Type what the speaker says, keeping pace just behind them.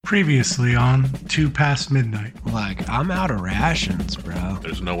Previously on 2 Past Midnight. Like, I'm out of rations, bro.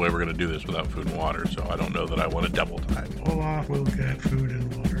 There's no way we're going to do this without food and water, so I don't know that I want to double time. Olaf will get food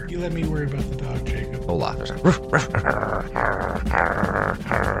and water. You let me worry about the dog, Jacob. Olaf is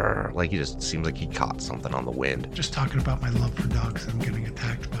like he just seems like he caught something on the wind. Just talking about my love for dogs and getting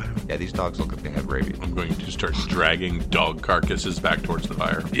attacked by them. Yeah, these dogs look like they have rabies. I'm going to start dragging dog carcasses back towards the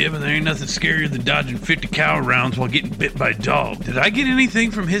fire. Yeah, but there ain't nothing scarier than dodging 50 cow rounds while getting bit by a dog. Did I get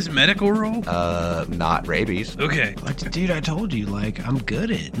anything from his medical roll? Not rabies. Okay. Like, dude, I told you, like, I'm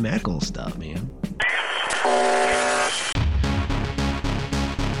good at medical stuff, man.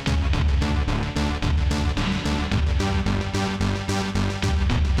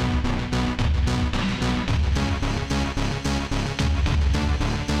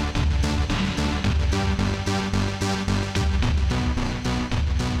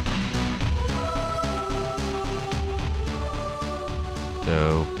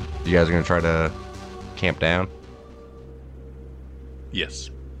 So, you guys are going to try to camp down? Yes.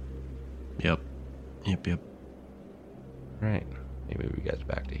 Yep. All right. Maybe we guys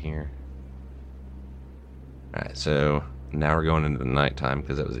back to here. All right, so now we're going into the nighttime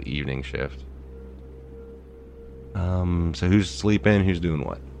because that was the evening shift. So who's sleeping? Who's doing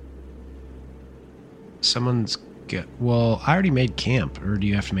what? Someone's got... Well, I already made camp, or do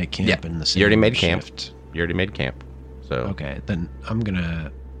you have to make camp in the same you already made shift? camp. You already made camp. So Okay, then I'm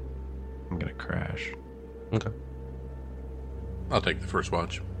gonna crash. Okay. I'll take the first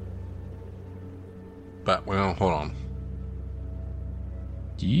watch. But, well, hold on.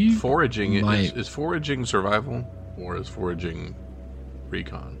 You Foraging, might- is foraging survival or is foraging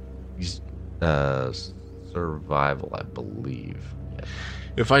recon? Survival, I believe. Yes.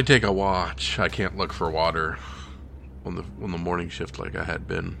 If I take a watch, I can't look for water on the morning shift like I had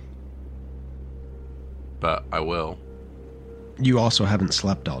been. But I will. You also haven't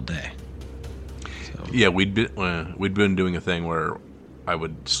slept all day. So. Yeah, we'd been doing a thing where I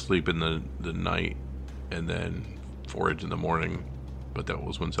would sleep in the night and then forage in the morning, but that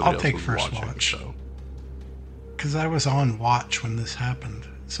was when somebody I'll take else was first watching. watch. So Because I was on watch when this happened,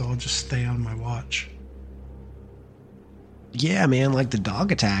 so I'll just stay on my watch. Yeah, man, like the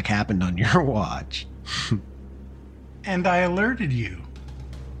dog attack happened on your watch. And I alerted you.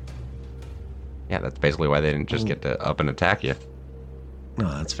 Yeah, that's basically why they didn't just get to up and attack you. No,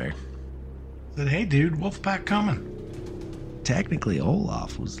 that's fair. Said, hey, dude, Wolfpack coming. Technically,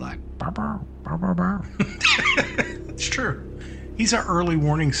 Olaf was like, "Barr, barr, barr, barr, barr." It's true. He's our early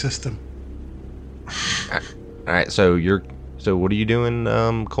warning system. All right, so what are you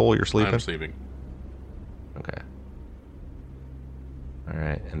doing, Cole? You're sleeping? I'm sleeping. Okay. All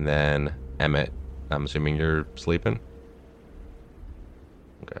right, and then Emmett, I'm assuming you're sleeping?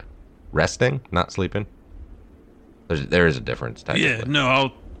 Okay. Resting, not sleeping? There is a difference, technically. Yeah,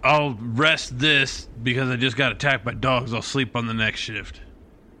 no, I'll rest this because I just got attacked by dogs. I'll sleep on the next shift.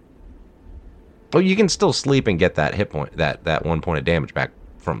 Well, you can still sleep and get that hit point, that 1 point of damage back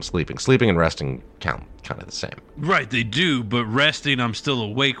from sleeping. Sleeping and resting count kind of the same. Right, they do, but resting I'm still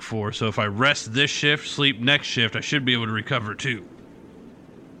awake for, so if I rest this shift, sleep next shift, I should be able to recover too.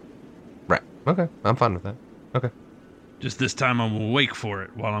 Right. Okay, I'm fine with that. Okay. Just this time I'm awake for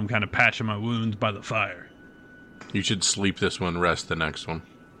it while I'm kind of patching my wounds by the fire. You should sleep this one, rest the next one.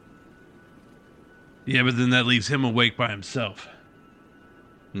 Yeah, but then that leaves him awake by himself.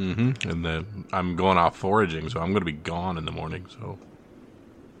 Mm-hmm. And then I'm going off foraging, so I'm going to be gone in the morning, so...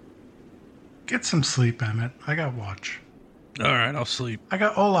 Get some sleep, Emmett. I got watch. All right, I'll sleep. I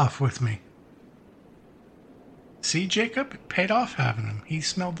got Olaf with me. See, Jacob? It paid off having him. He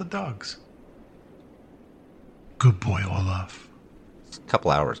smelled the dogs. Good boy, Olaf. A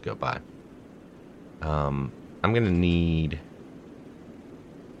couple hours go by. I'm going to need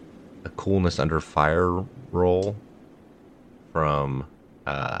a coolness under fire roll from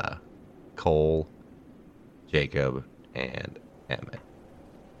Cole, Jacob, and Emmett.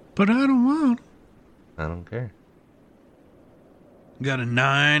 But I don't want. I don't care. Got a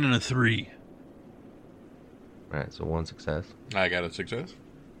 9 and a 3. All right, so 1 success. I got a success.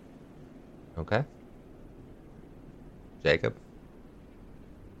 Okay. Jacob.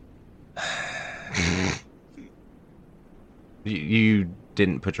 You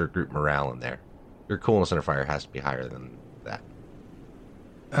didn't put your group morale in there. Your coolness under fire has to be higher than that.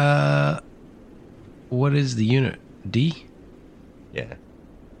 What is the unit? D? Yeah.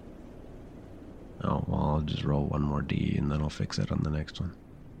 Oh, well, I'll just roll one more D and then I'll fix it on the next one.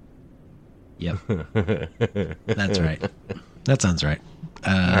 Yep. That's right. That sounds right.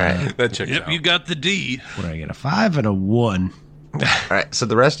 All right. That checks Yep, out. you got the D. What did I get? A 5 and a 1. All right, so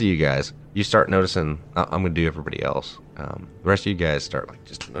the rest of you guys, you start noticing. I'm going to do everybody else. The rest of you guys start like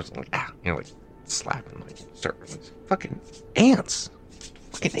just noticing, like like slapping, like start like, fucking ants,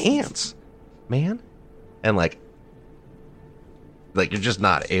 man, and like you're just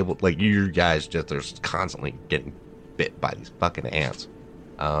not able. Like you guys just there's constantly getting bit by these fucking ants.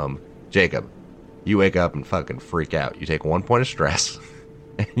 Jacob, you wake up and fucking freak out. You take 1 point of stress,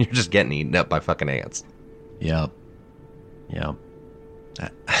 and you're just getting eaten up by fucking ants. Yep. I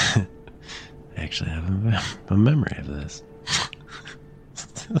actually have a memory of this.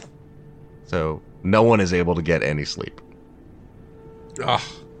 So no one is able to get any sleep.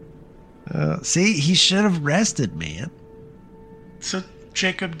 See, he should have rested, man. So,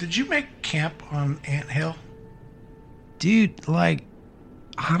 Jacob, did you make camp on Ant Hill? Dude, like,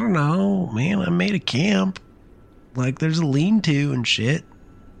 I don't know, man. I made a camp. Like, there's a lean-to and shit.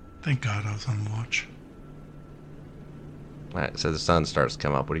 Thank God I was on watch. All right, so the sun starts to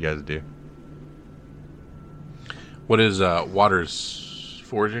come up. What do you guys do? What is Waters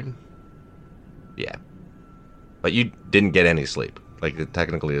foraging? Yeah. But you didn't get any sleep. Like, it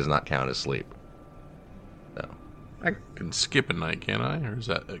technically does not count as sleep. No. I can skip a night, can't I? Or does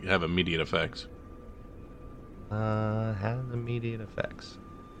that have immediate effects? Has immediate effects.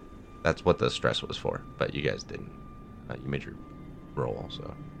 That's what the stress was for, but you guys didn't. You made your roll,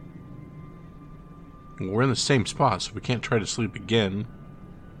 so. We're in the same spot, so we can't try to sleep again.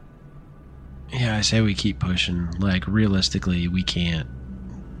 Yeah, I say we keep pushing. Like, realistically, we can't.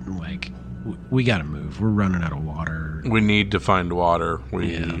 Like, we gotta move. We're running out of water. We need to find water.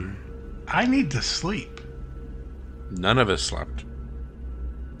 I need to sleep. None of us slept.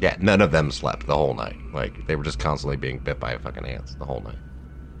 Yeah, none of them slept the whole night. Like, they were just constantly being bit by fucking ants the whole night.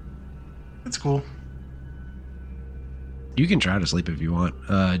 That's cool. You can try to sleep if you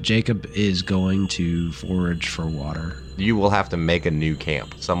want. Jacob is going to forage for water. You will have to make a new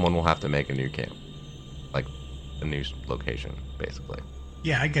camp. Someone will have to make a new camp. Like, a new location, basically.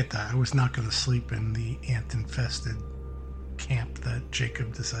 Yeah, I get that. I was not going to sleep in the ant-infested camp that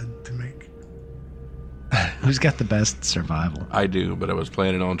Jacob decided to make. Who's got the best survival? I do, but I was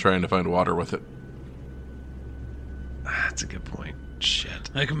planning on trying to find water with it. That's a good point. Shit.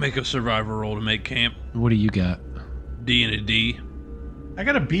 I can make a survivor roll to make camp. What do you got? D and a D. I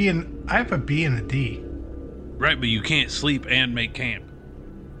got a B and I have a B and a D. Right, but you can't sleep and make camp.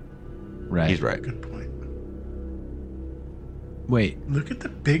 Right. He's right. Good point. Wait. Look at the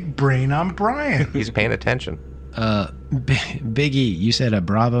big brain on Brian. He's paying attention. Big E, you said a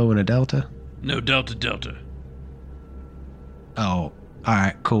Bravo and a Delta? No, Delta. Oh, all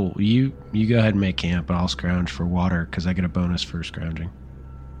right, cool. You go ahead and make camp, but I'll scrounge for water because I get a bonus for scrounging.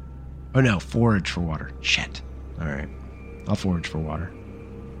 Oh no, forage for water. Shit. All right, I'll forage for water.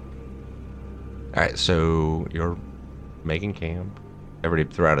 All right, so you're making camp.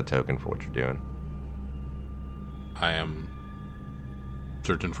 Everybody throw out a token for what you're doing. I am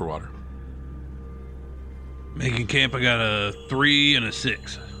searching for water. Making camp, I got a 3 and a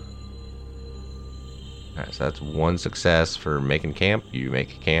 6. All right, so that's one success for making camp. You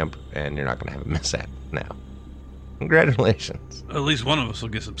make a camp, and you're not going to have a mishap now. Congratulations. At least one of us will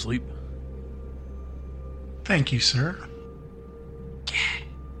get some sleep. Thank you, sir.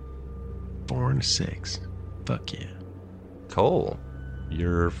 4 and a 6. Fuck yeah. Cole,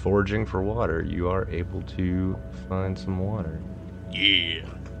 you're foraging for water. You are able to find some water. Yeah.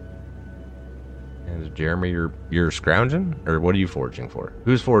 And Jeremy, you're scrounging? Or what are you foraging for?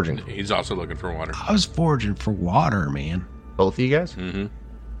 Who's foraging for? He's also looking for water. I was foraging for water, man. Both of you guys? Mm-hmm.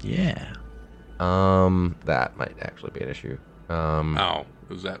 Yeah. That might actually be an issue. Oh,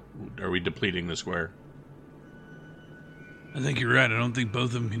 are we depleting the square? I think you're right. I don't think both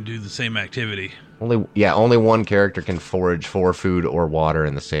of them can do the same activity. Only one character can forage for food or water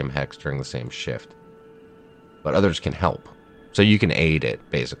in the same hex during the same shift. But others can help. So you can aid it,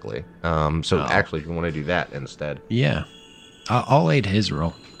 basically. Actually, if you want to do that instead. Yeah. I'll aid his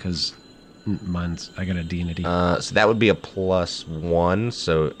roll, because I got a D and a D. So that would be a +1,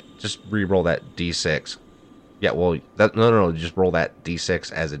 so just re-roll that D6. Yeah, well, no, just roll that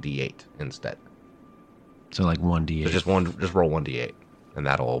D6 as a D8 instead. So like 1d8. So just roll 1d8, and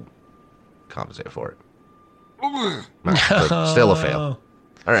that'll compensate for it. Right, so still a fail.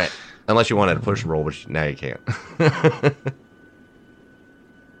 All right, unless you wanted to push and roll, which now you can't.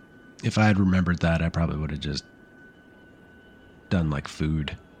 If I had remembered that, I probably would have just done like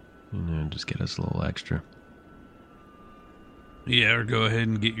food, just get us a little extra. Yeah, or go ahead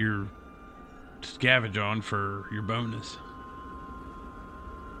and get your scavenge on for your bonus.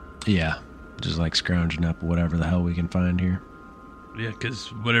 Yeah, just like scrounging up whatever the hell we can find here. Yeah, because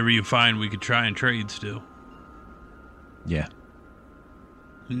whatever you find, we could try and trade still. Yeah.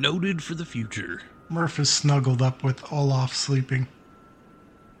 Noted for the future. Murph is snuggled up with Olaf sleeping.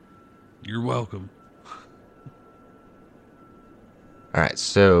 You're welcome. All right,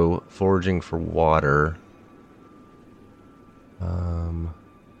 so foraging for water. How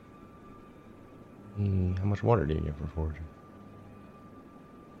much water do you get for foraging?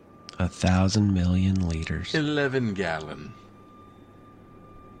 1,000 million liters. 11 gallon.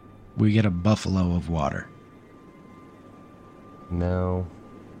 We get a buffalo of water. No.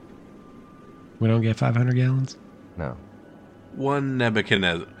 We don't get 500 gallons? No. One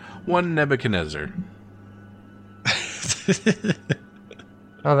Nebuchadnezzar.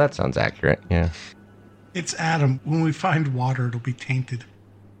 Oh, that sounds accurate. Yeah. It's Adam. When we find water, it'll be tainted.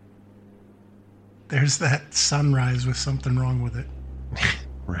 There's that sunrise with something wrong with it.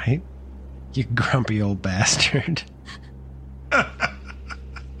 Right? You grumpy old bastard. But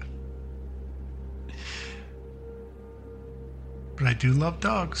I do love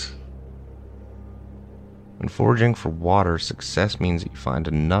dogs. When foraging for water, success means that you find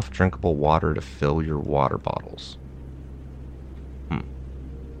enough drinkable water to fill your water bottles.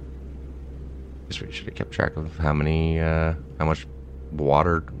 Guess we should have kept track of how much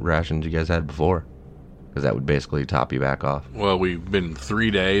water rations you guys had before. Because that would basically top you back off. Well, we've been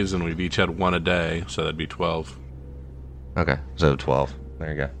 3 days and we've each had one a day, so that'd be 12. Okay, so 12.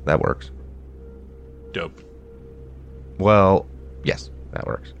 There you go. That works. Dope. Well, yes, that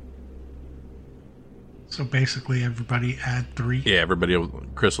works. So basically, everybody add 3. Yeah,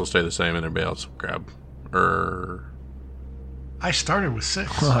 Chris will stay the same and everybody else will grab. I started with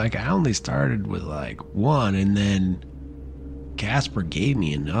 6. Like, I only started with, 1, and then Casper gave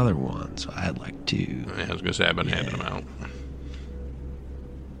me another one, so I had, 2. Yeah, I was going to say, I've been handing them out.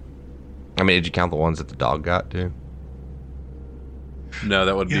 I mean, did you count the ones that the dog got, too? No,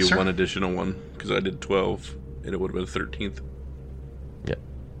 that would Yes, be sir. one additional one, because I did 12, and it would have been 13th. Yep.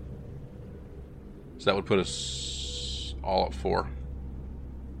 So that would put us all at 4.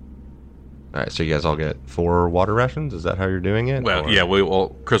 All right, so you guys all get 4 water rations? Is that how you're doing it? Well, or- yeah,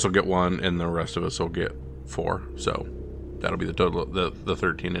 Chris will get 1, and the rest of us will get 4. So that'll be the total, the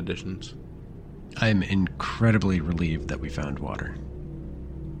 13 additions. I'm incredibly relieved that we found water.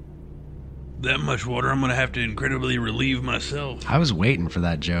 That much water, I'm going to have to incredibly relieve myself. I was waiting for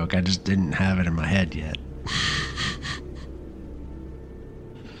that joke. I just didn't have it in my head yet.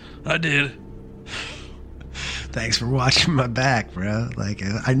 I did. Thanks for watching my back, bro.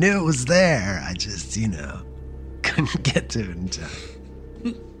 I knew it was there. I just, couldn't get to it in time.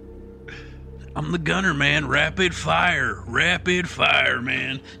 I'm the gunner, man. Rapid fire,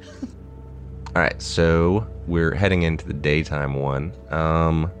 man. All right, so we're heading into the daytime one.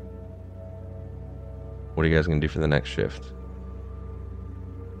 What are you guys going to do for the next shift?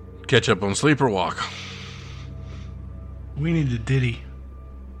 Catch up on sleep or walk. We need a ditty.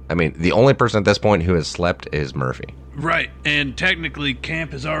 I mean, the only person at this point who has slept is Murphy. Right, and technically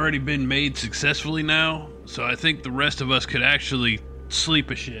camp has already been made successfully now, so I think the rest of us could actually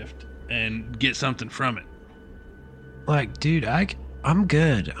sleep a shift and get something from it. Dude, I'm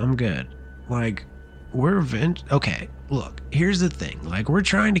good. Okay, look, here's the thing. We're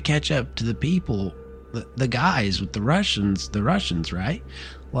trying to catch up to the people, the guys with the Russians, right?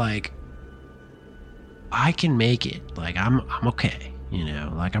 I can make it. I'm okay.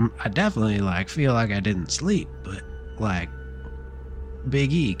 I definitely feel like I didn't sleep, but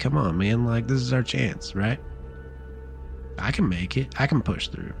Big E, come on, man. This is our chance, right? I can make it. I can push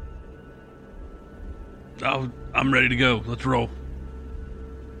through. I'm ready to go. Let's roll.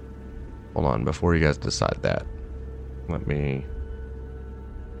 Hold on, before you guys decide that, let me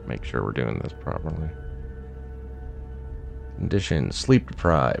make sure we're doing this properly. Condition, sleep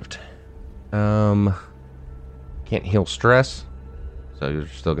deprived. Can't heal stress, so you're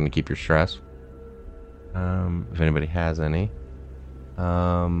still going to keep your stress. If anybody has any.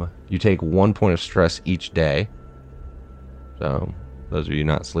 You take 1 point of stress each day. So, those of you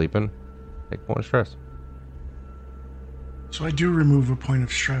not sleeping, take a point of stress. So I do remove a point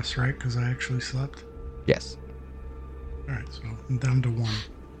of stress, right? Because I actually slept. Yes. All right, so I'm down to 1.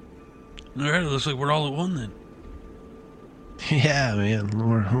 All right, it looks like we're all at 1 then. Yeah, man.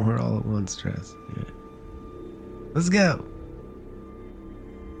 We're all at one stress. Yeah. Let's go.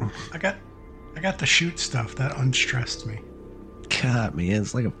 I got the shoot stuff that unstressed me. God, man,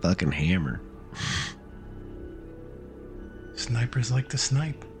 it's like a fucking hammer. Snipers like to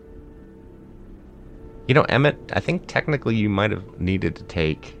snipe. You know, Emmett, I think technically you might have needed to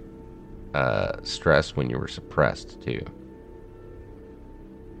take stress when you were suppressed, too.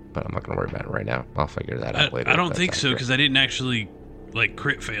 But I'm not going to worry about it right now. I'll figure that out later. I don't think so, because I didn't actually,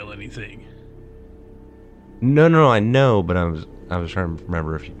 crit fail anything. No, I know, but I was trying to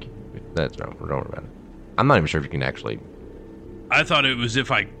remember if you can. Don't worry about it. I'm not even sure if you can actually. I thought it was if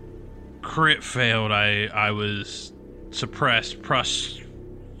I crit failed, I was suppressed, plus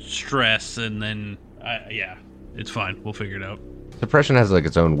stress, and then, yeah, it's fine. We'll figure it out. Suppression has like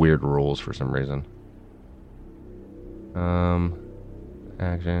its own weird rules for some reason.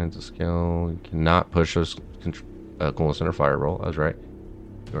 Action, it's a skill. You cannot push a coolness under fire roll. I was right.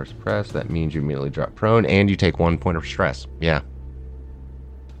 You are suppressed. That means you immediately drop prone, and you take 1 point of stress. Yeah.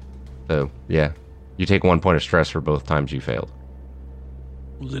 So, yeah. You take 1 point of stress for both times you failed.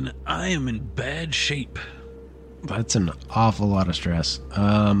 Well, then I am in bad shape. That's an awful lot of stress.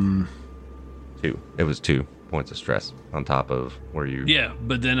 2. It was 2 points of stress on top of where you... Yeah,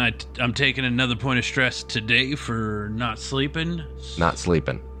 but then I'm taking another point of stress today for not sleeping. Not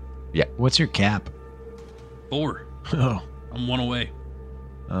sleeping. Yeah. What's your cap? 4. Oh. I'm 1 away.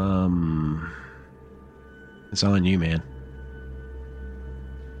 It's on you, man.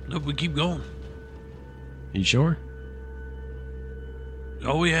 Nope, we keep going. You sure?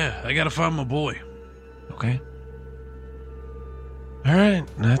 Oh, yeah, I gotta find my boy. Okay. All right,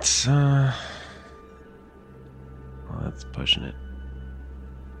 that's pushing it.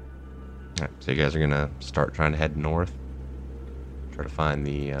 All right, so you guys are gonna start trying to head north. Try to find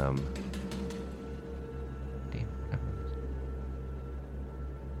the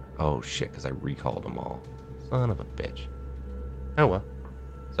Oh shit! Because I recalled them all. Son of a bitch. Oh well.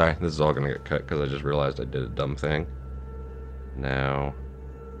 Sorry, this is all gonna get cut because I just realized I did a dumb thing. Now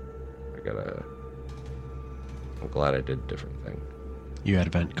I gotta. I'm glad I did a different thing. You had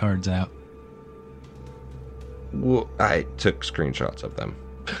event cards out. Well, I took screenshots of them,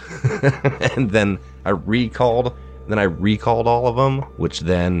 and then I recalled. Then I recalled all of them, which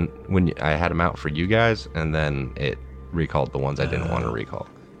then when I had them out for you guys, and then it recalled the ones I didn't want to recall,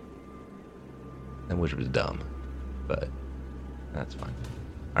 and which was dumb, but that's fine.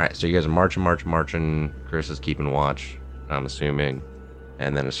 All right, so you guys are marching. Chris is keeping watch, I'm assuming,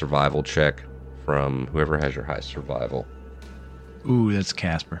 and then a survival check from whoever has your highest survival. Ooh, that's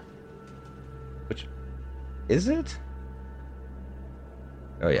Casper. Which is it?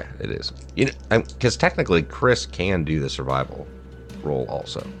 Oh yeah, it is. You know, because technically Chris can do the survival roll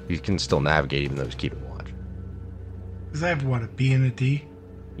also. He can still navigate even though he's keeping watch. Because I have what, a B and a D?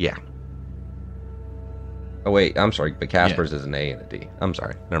 Yeah. Oh wait, I'm sorry, but Casper's is an A and a D. I'm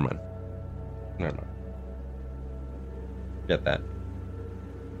sorry. Never mind. Get that.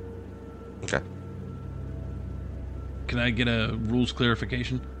 Okay. Can I get a rules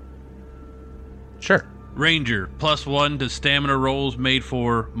clarification? Sure. Ranger, +1 to stamina rolls made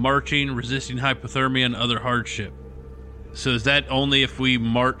for marching, resisting hypothermia, and other hardship. So is that only if we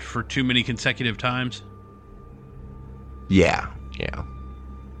march for too many consecutive times? Yeah.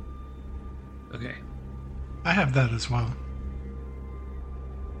 Okay. I have that as well.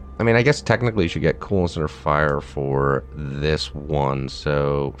 I mean, I guess technically you should get coolness under fire for this one,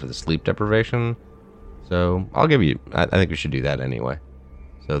 so for the sleep deprivation. So I'll give you, I think we should do that anyway.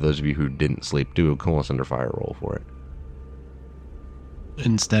 So those of you who didn't sleep, do a coolness under fire roll for it.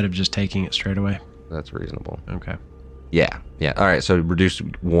 Instead of just taking it straight away. That's reasonable. Okay. Yeah. All right, so reduce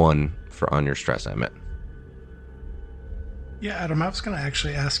 1 on your stress, I meant. Yeah, Adam, I was going to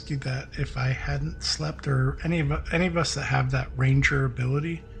actually ask you that if I hadn't slept, or any of us that have that ranger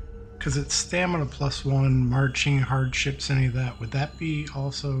ability, because it's stamina +1, marching, hardships, any of that, would that be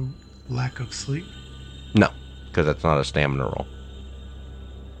also lack of sleep? No, because that's not a stamina roll.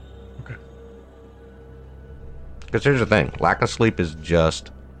 Okay. Because here's the thing, lack of sleep is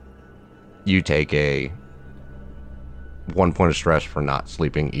just you take a 1 point of stress for not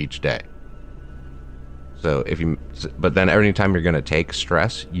sleeping each day. So but then every time you're going to take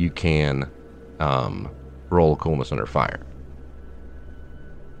stress, you can roll coolness under fire.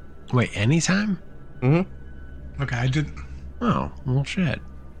 Wait, anytime? Mm-hmm. Okay, I didn't. Oh, well, shit.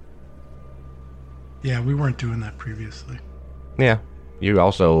 Yeah, we weren't doing that previously. Yeah. You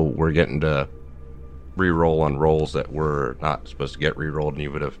also were getting to re-roll on rolls that were not supposed to get re-rolled, and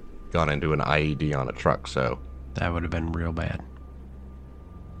you would have gone into an IED on a truck, so... That would have been real bad.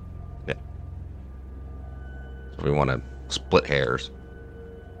 Yeah. So we want to split hairs.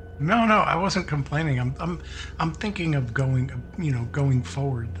 No, I wasn't complaining. I'm thinking of going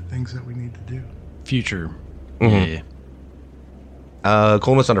forward, the things that we need to do. Future. Mm-hmm. Yeah.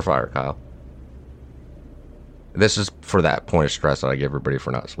 Coolness under fire, Kyle. This is for that point of stress that I give everybody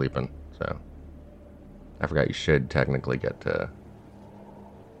for not sleeping. So I forgot you should technically get to.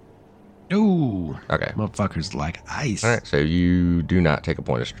 Ooh. Okay. Motherfuckers like ice. All right. So you do not take a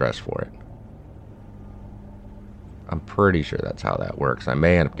point of stress for it. I'm pretty sure that's how that works. I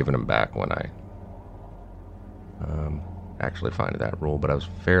may end up giving them back when I. actually find that rule, but I was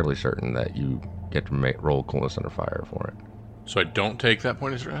fairly certain that you get to roll coolness under fire for it. So I don't take that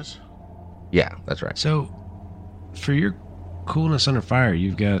point of stress? Yeah, that's right. So, for your coolness under fire,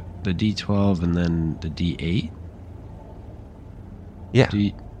 you've got the D12 and then the D8? Yeah.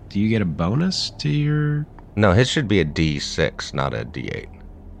 Do you get a bonus to your... No, his should be a D6, not a D8.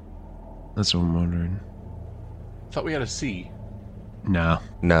 That's what I'm wondering. I thought we had a C. No.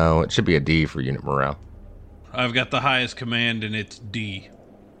 No, it should be a D for unit morale. I've got the highest command, and it's D.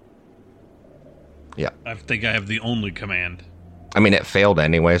 Yeah. I think I have the only command. I mean, it failed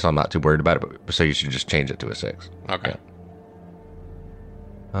anyway, so I'm not too worried about it, but so you should just change it to a 6. Okay.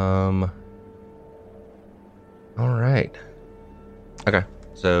 Yeah. All right. Okay,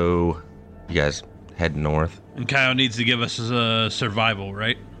 so you guys head north. And Kyle needs to give us a survival,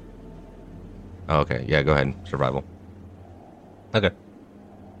 right? Oh, okay, yeah, go ahead. Survival. Okay.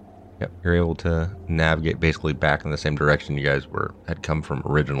 Yep, you're able to navigate basically back in the same direction you guys had come from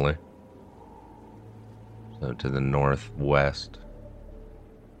originally. So to the northwest.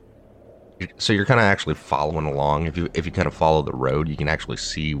 So you're kind of actually following along. If you kind of follow the road, you can actually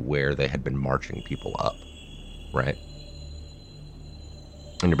see where they had been marching people up, right?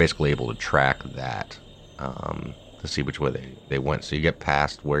 And you're basically able to track that to see which way they went. So you get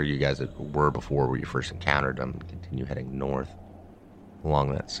past where you guys were before, where you first encountered them, and continue heading north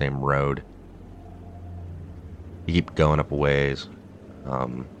along that same road. You keep going up a ways. At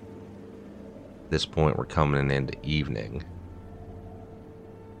this point, we're coming into evening.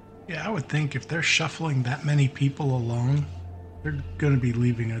 Yeah, I would think if they're shuffling that many people along, they're going to be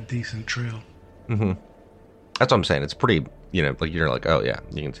leaving a decent trail. Mm-hmm. That's what I'm saying. It's pretty, like you're like, oh yeah,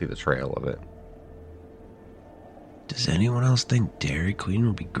 you can see the trail of it. Does anyone else think Dairy Queen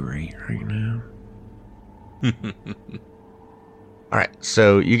would be great right now? All right,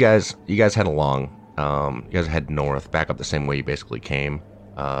 so you guys head along. You guys head north, back up the same way you basically came,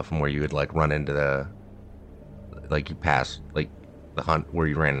 from where you would like run into you pass like the hunt where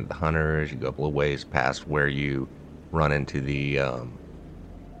you ran into the hunters. You go up a little ways past where you run into the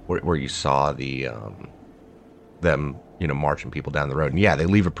where you saw the them marching people down the road. And yeah, they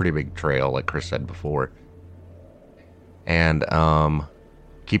leave a pretty big trail, like Chris said before. And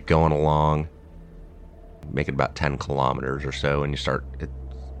keep going along, make it about 10 kilometers or so, and it's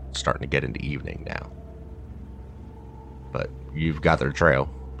starting to get into evening now. But you've got their trail,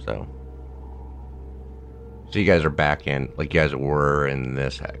 so you guys are back in, like you guys were in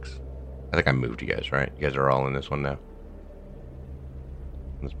this hex. I think I moved you guys, right? You guys are all in this one now?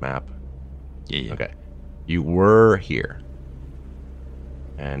 This map? Yeah. Okay. You were here.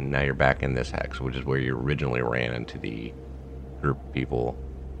 And now you're back in this hex, which is where you originally ran into the group of people.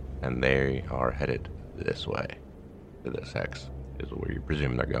 And they are headed this way. To this hex is where you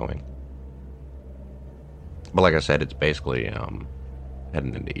presume they're going. But like I said, it's basically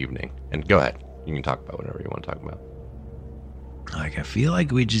heading into evening. And go ahead. You can talk about whatever you want to talk about. Like, I feel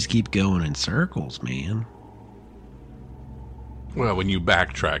like we just keep going in circles, man. Well, when you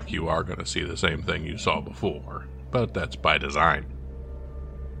backtrack, you are going to see the same thing you saw before. But that's by design.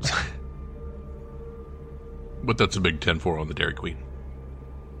 But that's a big 10-4 on the Dairy Queen.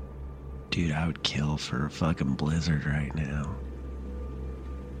 Dude, I would kill for a fucking blizzard right now.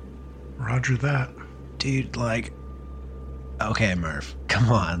 Roger that. Dude, like... Okay, Murph, come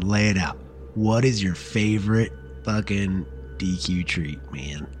on, lay it out. What is your favorite fucking DQ treat,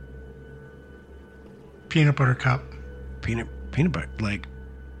 man? Peanut butter cup. Peanut butter, like,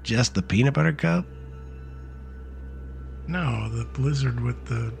 just the peanut butter cup? No, the blizzard with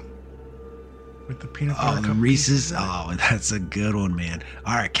the peanut butter Oh, cup. the Reese's? Oh, that's a good one, man.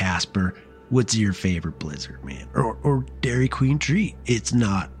 All right, Casper, what's your favorite blizzard, man? Or Dairy Queen treat? It's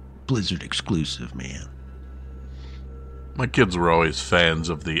not blizzard exclusive, man. My kids were always fans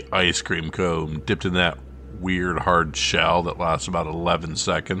of the ice cream cone dipped in that weird hard shell that lasts about 11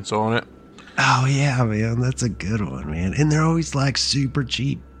 seconds on it. Oh, yeah, man. That's a good one, man. And they're always, like, super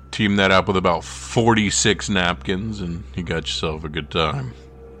cheap. Team that up with about 46 napkins, and you got yourself a good time.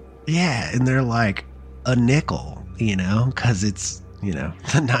 Yeah, and they're, like, a nickel, because it's, the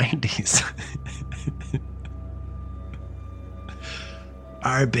 90s.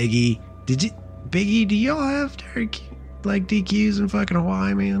 All right, Biggie. Biggie, do y'all have DQs in fucking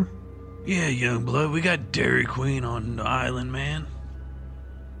Hawaii, man? Yeah, young blood, we got Dairy Queen on the island, man.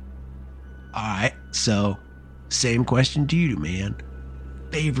 Alright, so, same question to you, man.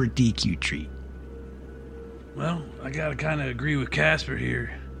 Favorite DQ treat? Well, I gotta kind of agree with Casper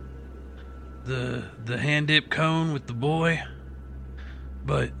here. The hand dip cone with the boy,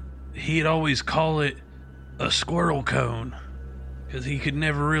 but he'd always call it a squirrel cone, because he could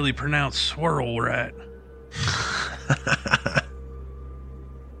never really pronounce swirl right.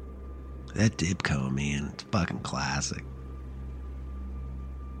 That dip cone, man, it's fucking classic.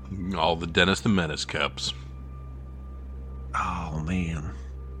 All the Dennis the Menace cups. Oh, man.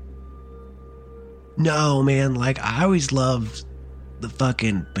 No, man, like, I always loved the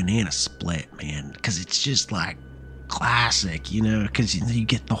fucking banana split, man, because it's just, like, classic, you know, because you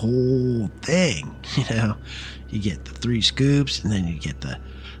get the whole thing, you know. You get the 3 scoops, and then you get the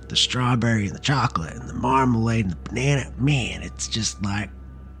strawberry and the chocolate and the marmalade and the banana. Man, it's just, like,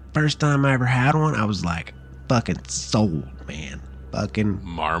 first time I ever had one, I was, like, fucking sold, man. Fucking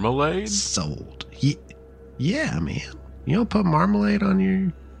Marmalade? sold. Yeah, man. You don't put marmalade on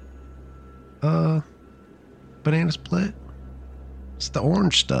your banana split? It's the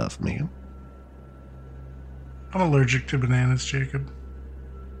orange stuff, man. I'm allergic to bananas, Jacob.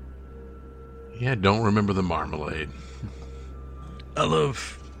 Yeah, don't remember the marmalade. I love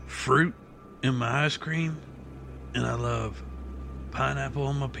fruit in my ice cream, and I love pineapple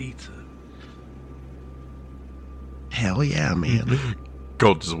on my pizza. Hell yeah, man.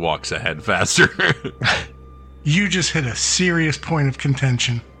 Colt just walks ahead faster. You just hit a serious point of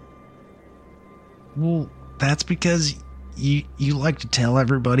contention. Well, that's because you like to tell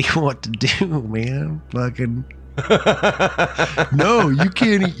everybody what to do, man. Fucking no, you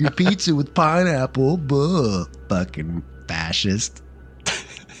can't eat your pizza with pineapple. Buh. Fucking fascist.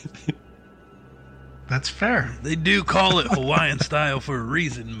 That's fair. They do call it Hawaiian style for a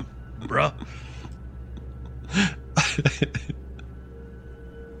reason, bruh.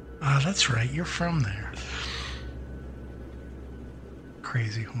 That's right. You're from there.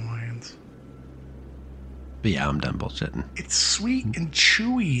 Crazy Hawaiians. But yeah, I'm done bullshitting. It's sweet and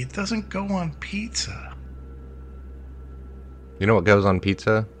chewy. It doesn't go on pizza. You know what goes on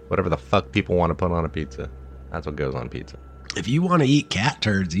pizza? Whatever the fuck people want to put on a pizza. That's what goes on pizza. If you want to eat cat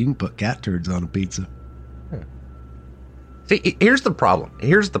turds, you can put cat turds on a pizza. See, here's the problem.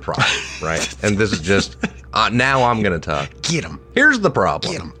 Right? And this is just... now I'm going to talk. Get them. Here's the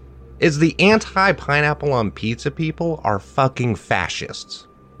problem. Get 'em. Is the anti-pineapple on pizza people are fucking fascists,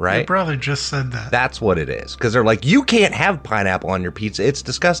 Your right? brother just said that. That's what it is. Because they're like, you can't have pineapple on your pizza. It's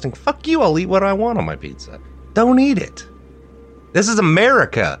disgusting. Fuck you. I'll eat what I want on my pizza. Don't eat it. This is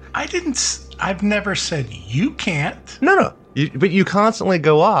America. I've never said you can't. No. But you constantly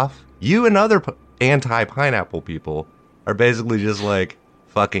go off. You and other anti-pineapple people are basically just like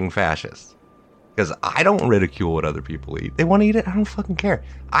fucking fascists. Because I don't ridicule what other people eat. They want to eat it. I don't fucking care.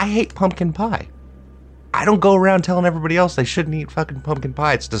 I hate pumpkin pie. I don't go around telling everybody else they shouldn't eat fucking pumpkin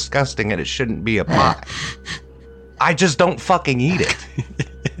pie. It's disgusting and it shouldn't be a pie. I just don't fucking eat it.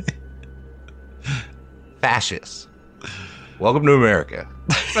 Fascists. Welcome to America.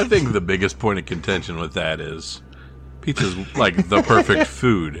 I think the biggest point of contention with that is pizza's like the perfect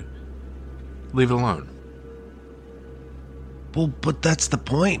food. Leave it alone. Well, but that's the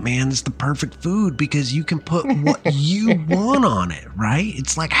point, man. It's the perfect food because you can put what you want on it, right?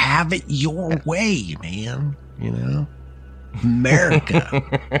 It's like have it your way, man. You know? America.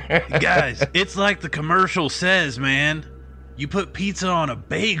 Guys, it's like the commercial says, man. You put pizza on a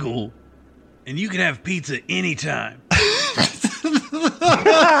bagel, and you can have pizza anytime.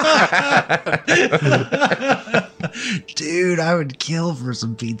 Dude, I would kill for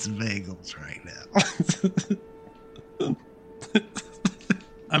some pizza bagels right now.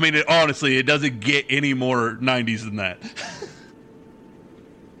 I mean, honestly, it doesn't get any more 90s than that.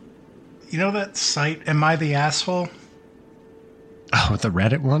 You know that site, Am I the Asshole? Oh, the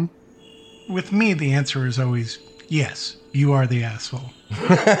Reddit one? With me, the answer is always yes, you are the asshole.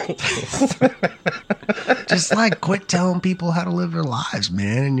 Just like quit telling people how to live their lives,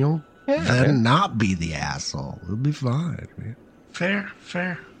 man, and you'll then not be the asshole. It'll be fine, man. Fair.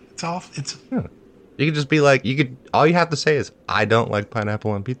 It's You could just be like, all you have to say is, I don't like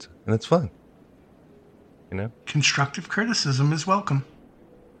pineapple on pizza. And it's fun. You know? constructive criticism is welcome.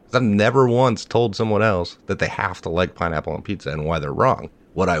 'Cause I've never once told someone else that they have to like pineapple on pizza and why they're wrong.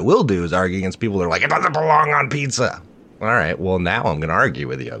 What I will do is argue against people that are like, it doesn't belong on pizza. All right, well, now I'm going to argue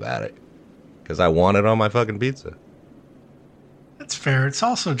with you about it. Because I want it on my fucking pizza. That's fair. It's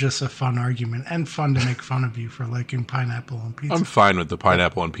also just a fun argument and fun to make fun of you for liking pineapple on pizza. I'm fine with the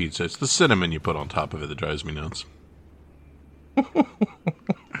pineapple on pizza. It's the cinnamon you put on top of it that drives me nuts.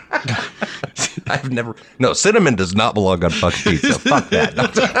 No, cinnamon does not belong on fucking pizza. Fuck that.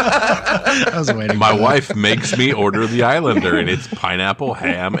 I was waiting. My for that. wife makes me order the Islander, and it's pineapple,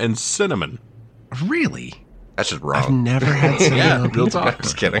 ham, and cinnamon. Really? That's just I've wrong. never had cinnamon Yeah, on real pizza. talk.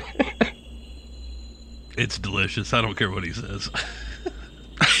 Just kidding. It's delicious. I don't care what he says.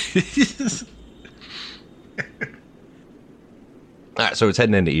 All right, so it's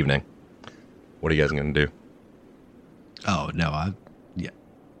heading into evening. What are you guys going to do? Oh no, yeah.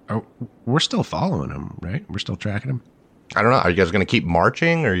 Oh, we're still following him, right? We're still tracking him. I don't know. Are you guys going to keep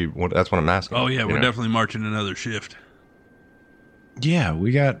marching, or that's what I'm asking. Oh yeah, You we're know? definitely marching another shift. Yeah,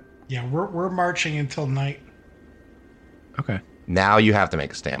 we got. Yeah, we're marching until night. Okay. Now you have to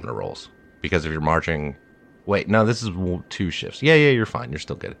make stamina rolls because if you're marching. Wait, no, this is 2 shifts. Yeah, you're fine. You're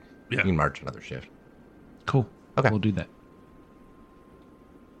still good. Yeah. You can march another shift. Cool. Okay. We'll do that.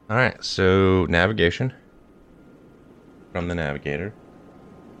 All right, so navigation from the navigator.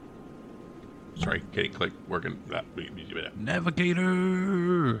 Sorry, getting click working.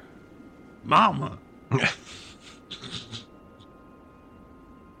 Navigator, mama.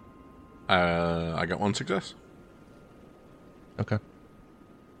 I got 1 success. Okay.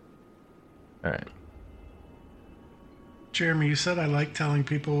 All right. Jeremy, you said I like telling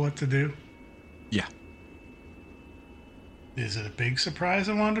people what to do. Yeah. Is it a big surprise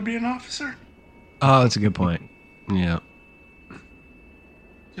I wanted to be an officer? Oh, that's a good point. Yeah.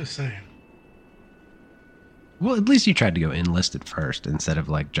 Just saying. Well, at least you tried to go enlisted first instead of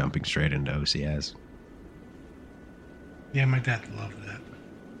like jumping straight into OCS. Yeah, my dad loved that.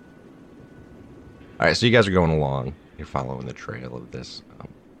 All right, so you guys are going along. You're following the trail of this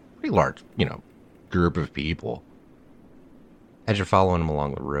pretty large, group of people. As you're following them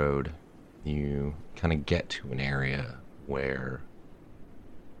along the road, you kind of get to an area where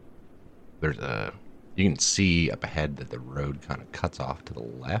you can see up ahead that the road kind of cuts off to the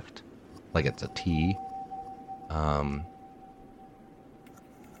left, like it's a T. And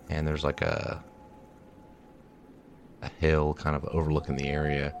there's like a hill kind of overlooking the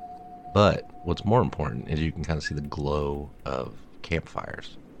area. But what's more important is you can kind of see the glow of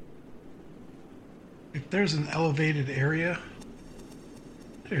campfires. If there's an elevated area,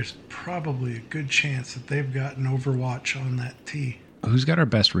 there's probably a good chance that they've got an overwatch on that T. Who's got our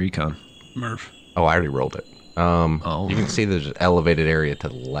best recon? Murph. Oh, I already rolled it. You can see there's an elevated area to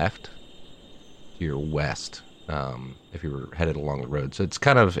the left, to your west, if you were headed along the road. So it's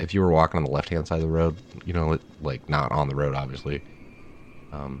kind of, if you were walking on the left-hand side of the road, like not on the road, obviously.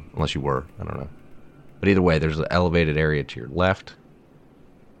 Unless you were, I don't know. But either way, there's an elevated area to your left,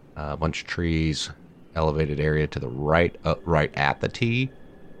 a bunch of trees, elevated area to the right, right at the T,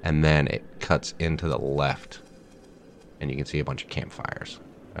 and then it cuts into the left, and you can see a bunch of campfires,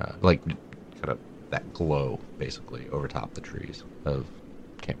 like kind of that glow, basically, over top the trees of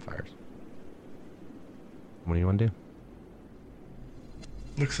campfires. What do you want to do?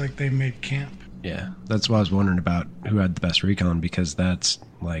 Looks like they made camp. Yeah, that's why I was wondering about who had the best recon, because that's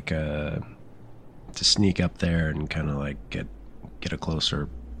like to sneak up there and kind of like get a closer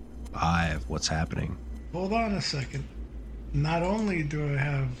eye of what's happening. Hold on a second. Not only do I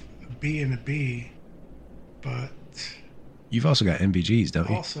have a B and a B, but You've also got MVGs, don't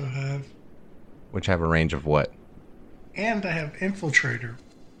I you? also have, Which have a range of what? and I have Infiltrator.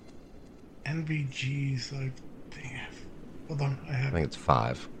 NVGs, like, damn. Hold on, I I have, think it's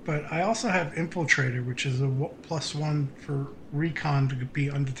 5. but I also have Infiltrator, which is a +1 for recon to be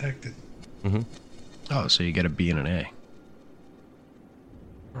undetected. Mm-hmm. Oh, so you get a B and an A.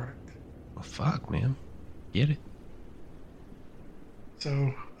 Correct. Well, fuck, man. Get it.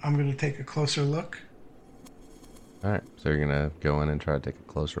 So I'm going to take a closer look. All right, so you're going to go in and try to take a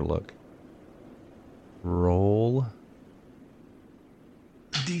closer look. Roll.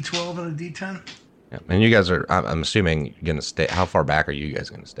 D12 and a D10. Yeah, and you guys are, I'm assuming, going to stay. How far back are you guys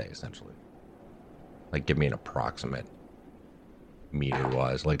going to stay, essentially? Like, give me an approximate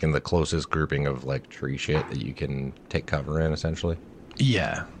meter-wise. Like, in the closest grouping of, like, tree shit that you can take cover in, essentially?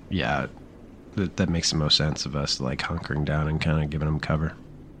 Yeah. That makes the most sense of us like hunkering down and kind of giving them cover.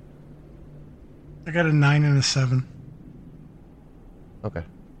 I got a 9 and a 7. Okay.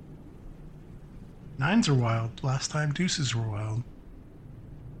 9s are wild. Last time deuces were wild.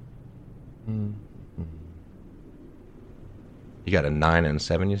 You got a 9 and a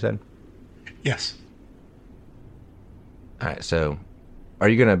 7, you said? Yes. All right, so are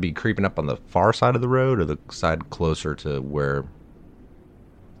you going to be creeping up on the far side of the road or the side closer to where,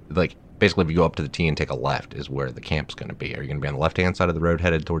 like, basically if you go up to the T and take a left is where the camp's going to be? Are you going to be on the left-hand side of the road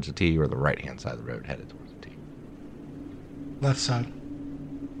headed towards the T or the right-hand side of the road headed towards the T? Left side.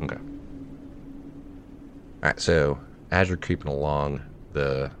 Okay. All right, so as you're creeping along,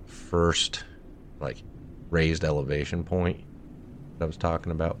 the first, like, raised elevation point that I was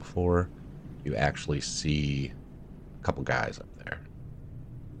talking about before, you actually see a couple guys up there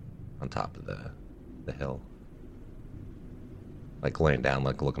on top of the hill. Like, laying down,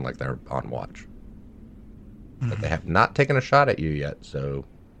 like, looking like they're on watch. But they have not taken a shot at you yet, so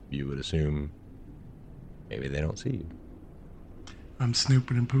you would assume maybe they don't see you. I'm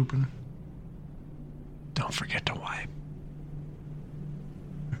snooping and pooping. Don't forget to wipe.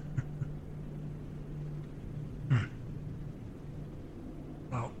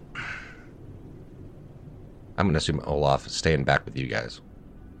 I'm going to assume Olaf is staying back with you guys.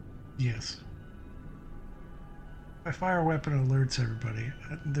 Yes. My fire weapon alerts everybody.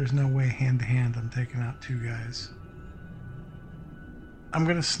 There's no way hand-to-hand I'm taking out 2 guys. I'm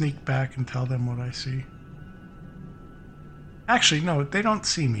going to sneak back and tell them what I see. Actually, no, they don't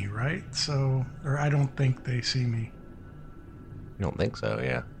see me, right? So, or I don't think they see me. You don't think so,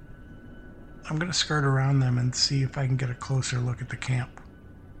 yeah. I'm going to skirt around them and see if I can get a closer look at the camp.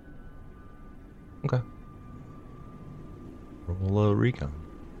 Okay. Roll a recon.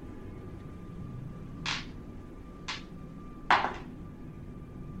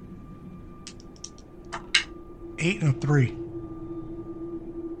 8 and 3.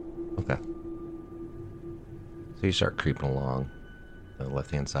 Okay. So you start creeping along the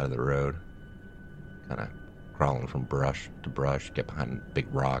left-hand side of the road, kind of crawling from brush to brush, get behind a big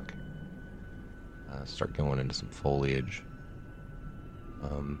rock, start going into some foliage.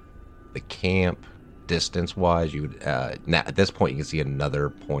 The camp, distance-wise, you would now at this point you can see another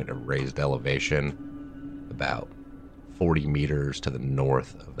point of raised elevation, about 40 meters to the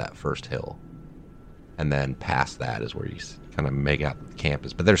north of that first hill, and then past that is where you kind of make out the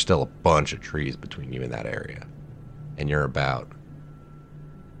campus. But there's still a bunch of trees between you and that area, and you're about,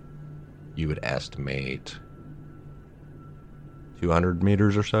 you would estimate 200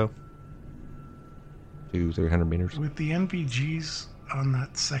 meters or so, 200-300 meters. With the NVGs on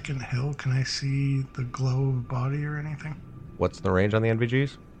that second hill, can I see the glow of body or anything? What's the range on the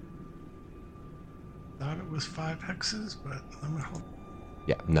NVGs? Thought it was 5 hexes, but let me hold.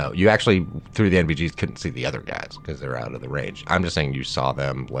 Yeah, no, you actually, through the NVGs, couldn't see the other guys because they're out of the range. I'm just saying you saw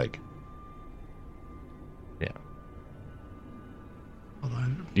them, like, yeah. Hold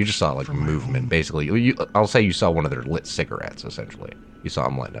on. You just saw, like, For my movement, own- basically. I'll say you saw one of their lit cigarettes, essentially. You saw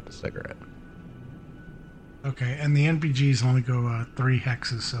them lighting up a cigarette. Okay, and the NVGs only go 3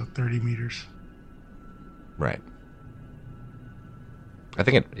 hexes, so 30 meters. Right. I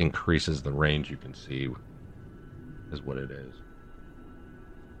think it increases the range you can see, is what it is.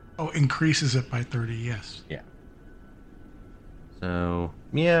 Oh, increases it by 30, yes. Yeah. So,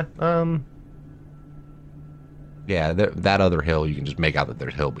 yeah, yeah, that other hill, you can just make out that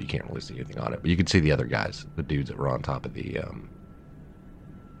there's a hill, but you can't really see anything on it. But you can see the other guys, the dudes that were on top of the,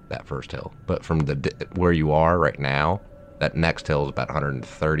 that first hill. But from where you are right now, that next hill is about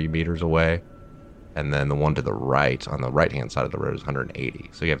 130 meters away. And then the one to the right, on the right-hand side of the road, is 180.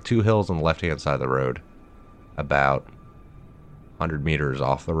 So you have 2 hills on the left-hand side of the road, about 100 meters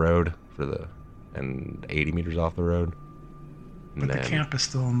off the road and 80 meters off the road. And But the camp is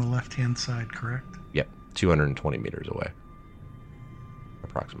still on the left-hand side, correct? Yep, 220 meters away,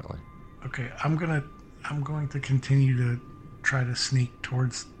 approximately. Okay, I'm going to continue to try to sneak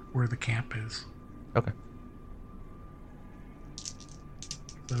towards where the camp is. Okay.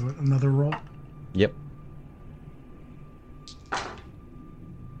 So another roll. Yep.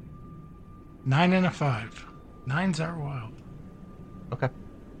 9 and a 5. 9's our wild. Okay.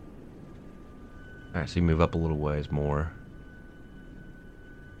 All right, so you move up a little ways more.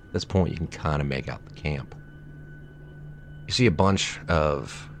 At this point, you can kind of make out the camp. You see a bunch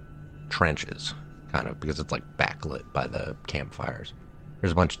of trenches, kind of, because it's like backlit by the campfires.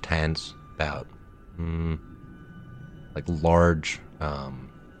 There's a bunch of tents, about, like large,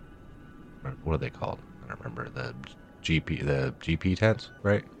 what are they called? I don't remember. The GP tents,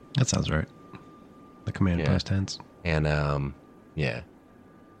 right? That sounds right. The command post tents. And, yeah.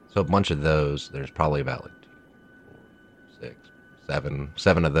 So a bunch of those, there's probably about like 4, 6,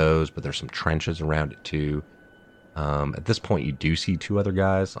 7 of those, but there's some trenches around it too. At this point, you do see 2 other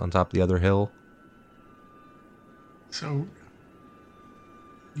guys on top of the other hill. So,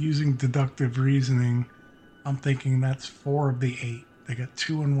 using deductive reasoning, I'm thinking that's 4 of the 8. They got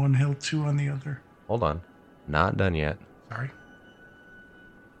 2 on one hill, 2 on the other. Hold on. Not done yet. Sorry.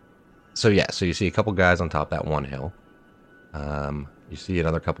 So yeah, so you see a couple guys on top of that one hill. You see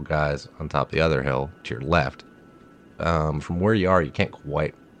another couple guys on top of the other hill to your left. From where you are, you can't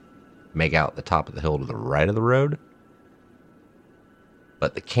quite make out the top of the hill to the right of the road.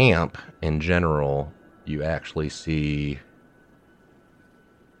 But the camp, in general, you actually see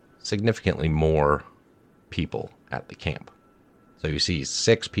significantly more people at the camp. So you see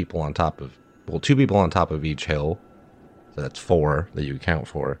 6 people on top of, 2 people on top of each hill. So that's 4 that you account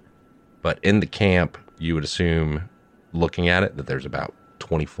for. But in the camp, you would assume, looking at it, that there's about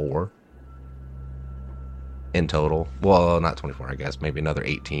 24 in total. Well, not 24, I guess. Maybe another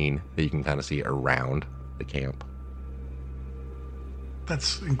 18 that you can kind of see around the camp.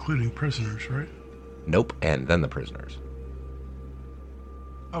 That's including prisoners, right? Nope, and then the prisoners.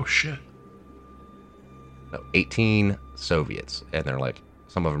 Oh, shit. So 18 Soviets, and they're like,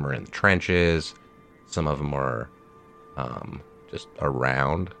 some of them are in the trenches, Some of them are just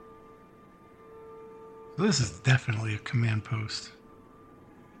around. So this is definitely a command post.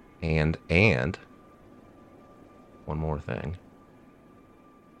 And one more thing.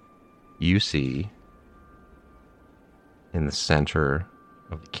 You see in the center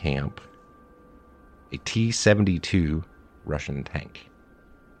of the camp a T-72 Russian tank.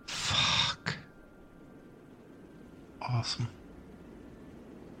 Fuck. Awesome.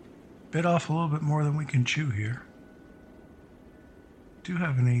 Bit off a little bit more than we can chew here. Do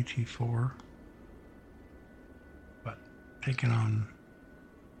have an AT-4, but taking on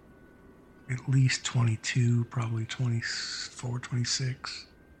at least 22, probably 24, 26.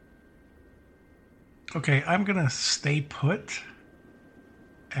 Okay, I'm gonna stay put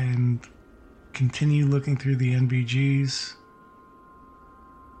and continue looking through the NVGs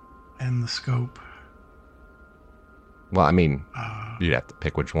and the scope. Well, I mean, you'd have to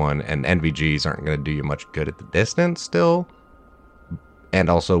pick which one, and NVGs aren't going to do you much good at the distance still, and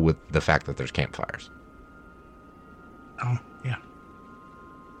also with the fact that there's campfires. Oh, yeah.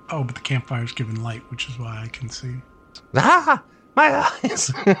 Oh, but the campfire's giving light, which is why I can see. Ah, my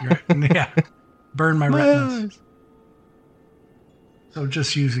eyes! Yeah, burn my retinas. So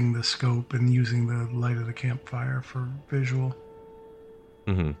just using the scope and using the light of the campfire for visual.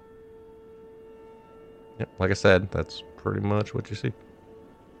 Mm-hmm. Yep, like I said, that's pretty much what you see.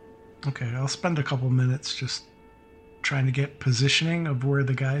 Okay, I'll spend a couple minutes just trying to get positioning of where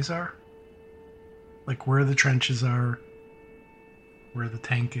the guys are. Like where the trenches are, where the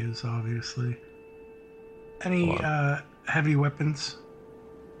tank is, obviously. Any heavy weapons?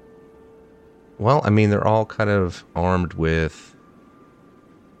 Well, I mean, they're all kind of armed with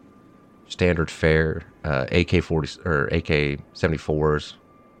standard fare AK-40 or AK-74s.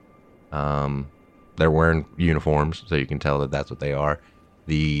 They're wearing uniforms, so you can tell that that's what they are.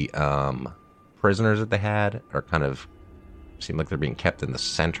 The prisoners that they had are kind of seem like they're being kept in the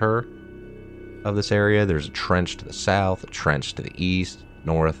center of this area. There's a trench to the south, a trench to the east,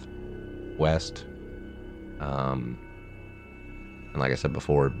 north, west. And like I said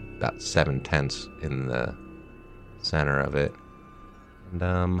before, about 7 tents in the center of it. And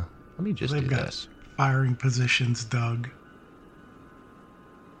let me just do this. Firing positions dug.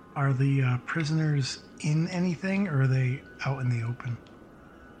 Are the prisoners in anything, or are they out in the open?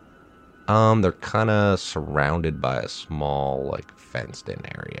 They're kind of surrounded by a small, like, fenced-in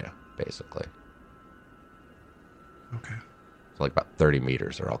area, basically. Okay. So, like, about 30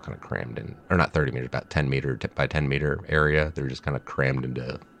 meters, they're all kind of crammed in. Or not 30 meters, about 10 meter by 10 meter area. They're just kind of crammed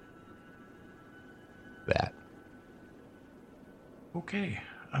into that. Okay.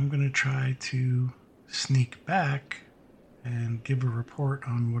 I'm going to try to sneak back and give a report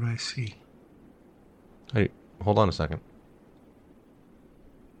on what I see. Hey, hold on a second.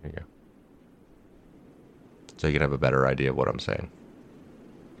 There you go. So you can have a better idea of what I'm saying.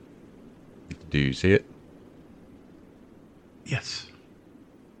 Do you see it? Yes.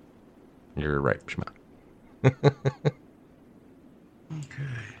 You're right, Shema. Okay.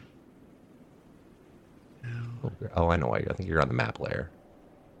 Oh, I know why. I think you're on the map layer.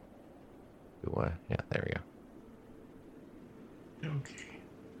 Yeah, there we go. Okay.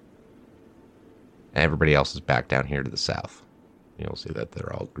 And everybody else is back down here to the south. You'll see that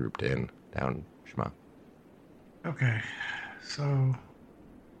they're all grouped in down Shema. Okay. So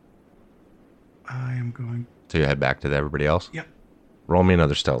I am going. So you head back to everybody else? Yep. Roll me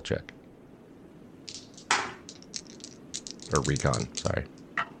another stealth check. Or recon, sorry.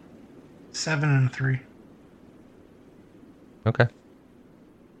 7 and a 3. Okay.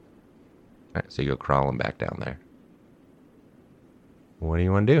 Alright, so you go crawling back down there. What do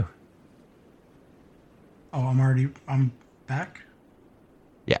you want to do? Oh, I'm back?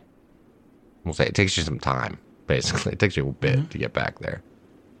 Yeah. We'll say it takes you some time, basically. It takes you a bit to get back there.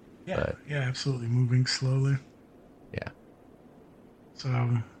 Yeah, But- yeah, absolutely. Moving slowly. Yeah.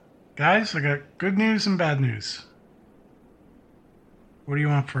 So, guys, I got good news and bad news. What do you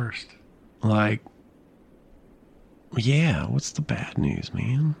want first? Like, yeah, what's the bad news,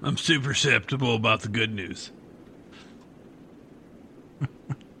 man? I'm super skeptical about the good news.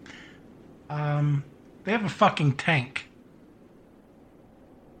 They have a fucking tank.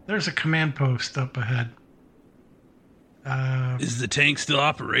 There's a command post up ahead. Is the tank still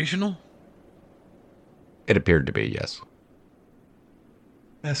operational? It appeared to be, yes.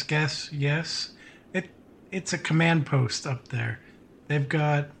 Best guess, yes. It's a command post up there. They've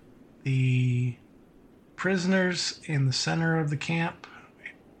got the prisoners in the center of the camp,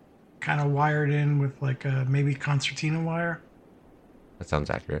 kind of wired in with like a maybe concertina wire. That sounds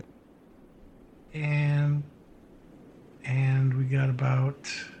accurate. And we got about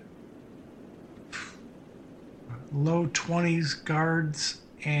low 20s guards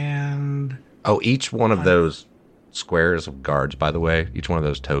and Oh, each one of those squares of guards, by the way, each one of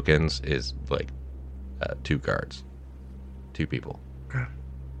those tokens is like 2 guards. 2 people. okay.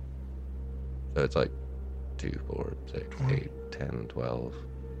 So it's like 2, 4, 6, 20. 8, 10, 12,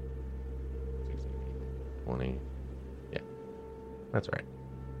 16, 20. Yeah. That's right.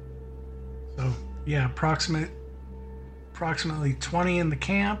 So yeah, approximately 20 in the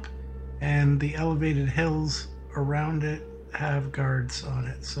camp, and the elevated hills around it have guards on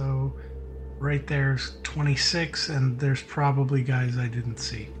it. So right there's 26, and there's probably guys I didn't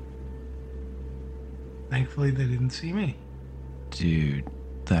see. Thankfully, they didn't see me. Dude,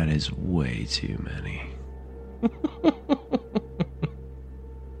 that is way too many.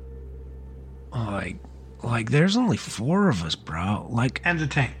 Like, there's only 4 of us, bro. Like, And a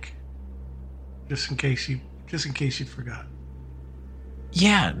tank. Just in case you forgot.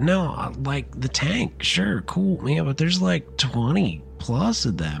 yeah, no, like the tank, sure, cool, man, but there's like 20 plus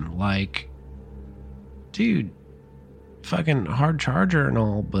of them. Like, dude, fucking hard charger and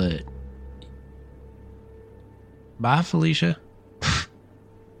all, but bye, Felicia.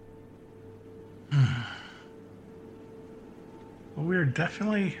 Well, we're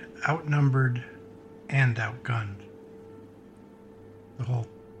definitely outnumbered and outgunned. The whole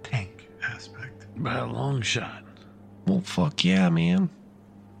tank aspect. By a long shot. Well, fuck yeah, man.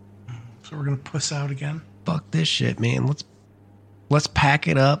 So we're gonna puss out again. Fuck this shit, man. Let's pack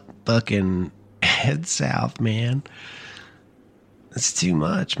it up, fucking head south, man. It's too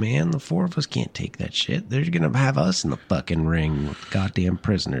much, man. The 4 of us can't take that shit. They're gonna have us in the fucking ring with goddamn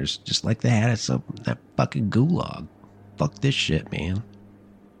prisoners, just like they had us up in that fucking gulag. Fuck this shit, man.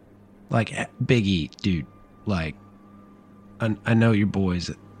 Like, Biggie, dude, like, I know your boys,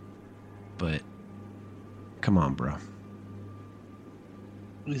 but come on, bro.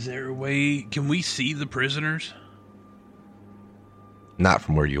 Is there a way? Can we see the prisoners? Not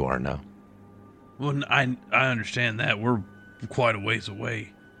from where you are now. Well, I understand that. We're quite a ways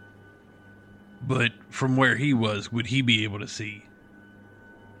away. But from where he was, would he be able to see?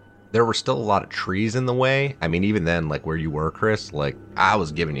 There were still a lot of trees in the way. I mean, even then, like where you were, Chris, like I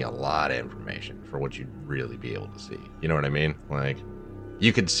was giving you a lot of information for what you'd really be able to see. You know what I mean? Like,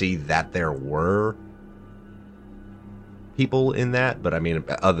 you could see that there were people in that, but I mean,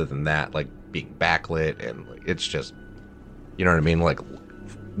 other than that, like being backlit and like, it's just, you know what I mean? Like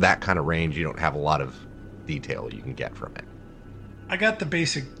that kind of range, you don't have a lot of detail you can get from it. I got the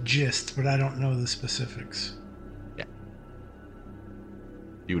basic gist, but I don't know the specifics. Yeah.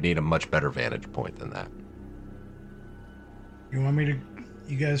 You would need a much better vantage point than that.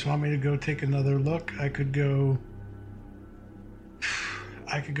 You guys want me to go take another look? I could go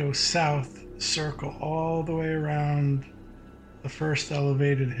south, circle all the way around the first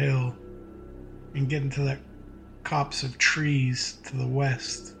elevated hill and get into that copse of trees to the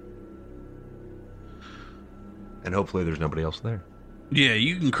west. And hopefully there's nobody else there. Yeah,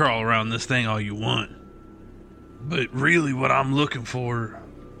 you can crawl around this thing all you want. But really what I'm looking for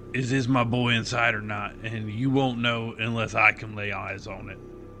is my boy inside or not? And you won't know unless I can lay eyes on it.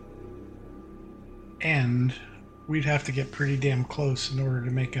 And we'd have to get pretty damn close in order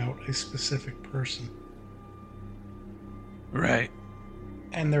to make out a specific person. Right.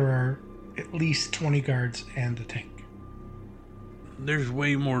 And there are at least 20 guards and a tank. There's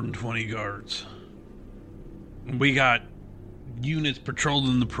way more than 20 guards. We got units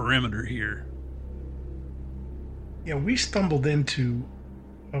patrolling the perimeter here. Yeah, we stumbled into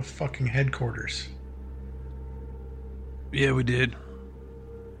a fucking headquarters. Yeah, we did.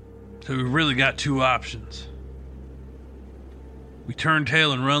 So we really got 2 options. We turn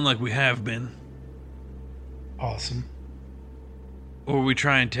tail and run like we have been, Awesome. or we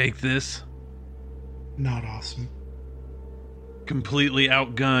try and take this Not awesome. completely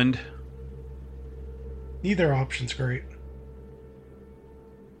outgunned. Neither option's great.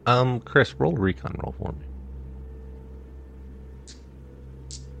 Chris, roll a recon roll for me.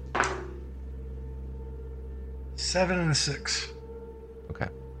 Seven and a 6. Okay.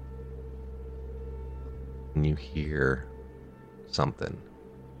 And you hear something.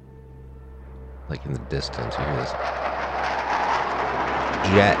 Like in the distance, you hear this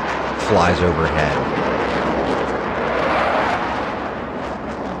jet flies overhead.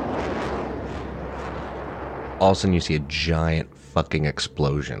 All of a sudden, you see a giant fucking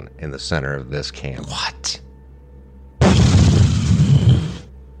explosion in the center of this camp. What?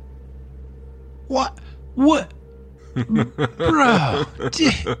 What? Bro.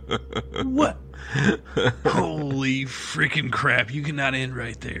 What? Holy freaking crap, you cannot end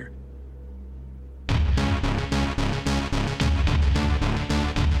right there.